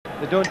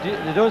They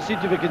don't seem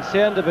to be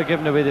concerned about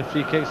giving away the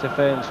free kicks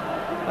defence.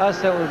 I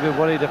certainly would be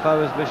worried if I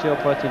was Michel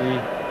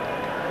Platini.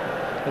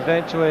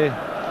 Eventually,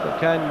 it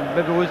can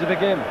maybe lose the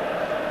big game.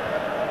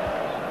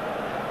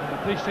 The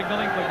police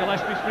signalling for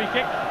Gillespie's free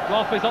kick.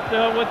 Goff is up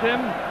there with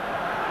him.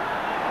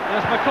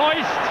 There's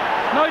McCoist.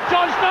 Now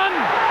Johnston.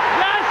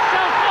 Yes,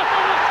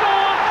 Southampton have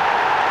scored.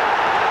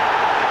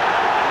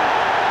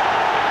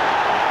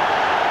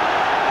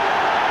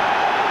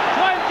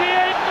 28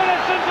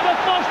 minutes into the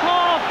first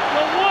half.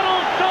 The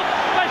World Cup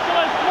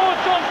specialist Mo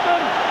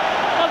Johnston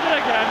does it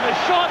again. The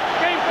shot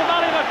came from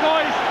Ali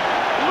McCoist.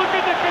 Look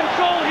at the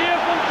control here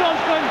from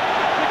Johnston.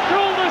 The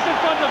coolness in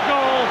front of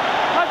goal.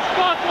 And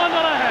Scotland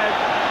are ahead.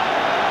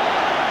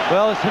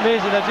 Well, it's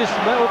amazing. I just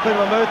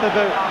opened my mouth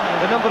about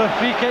the number of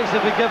free kicks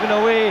that have been given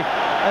away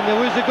and they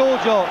lose the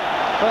goal job.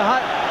 But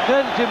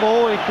credit to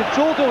Mo, he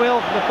controlled it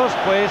well from the first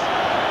place.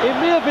 It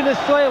may have been a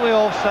slightly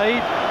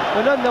offside,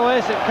 but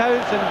nonetheless it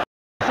counts. And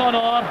on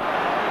R.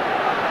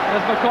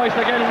 There's McCoist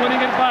again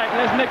winning it back.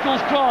 There's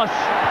Nichols' cross.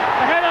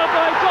 The header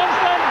by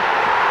Johnston.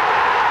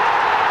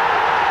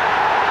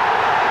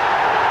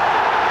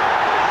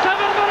 7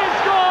 minutes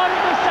gone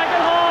in the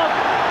second half.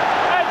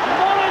 It's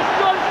Maurice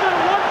Johnston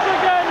once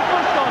again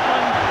for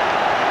Scotland.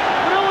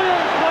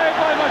 Brilliant play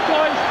by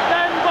McCoist,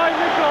 then by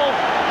Nichols.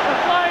 The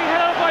flying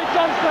header by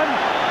Johnston,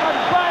 and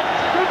back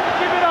couldn't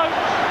keep it out.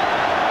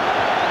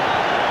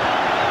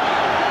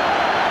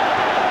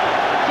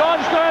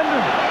 Johnston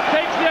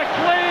takes the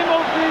acclaim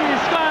of the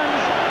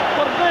stands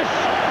for this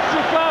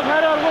superb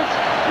header, which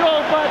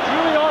Joel Batts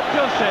really ought to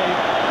have saved.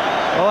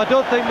 well, I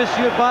don't think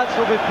Monsieur Batts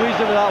will be pleased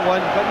with that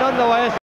one, but nonetheless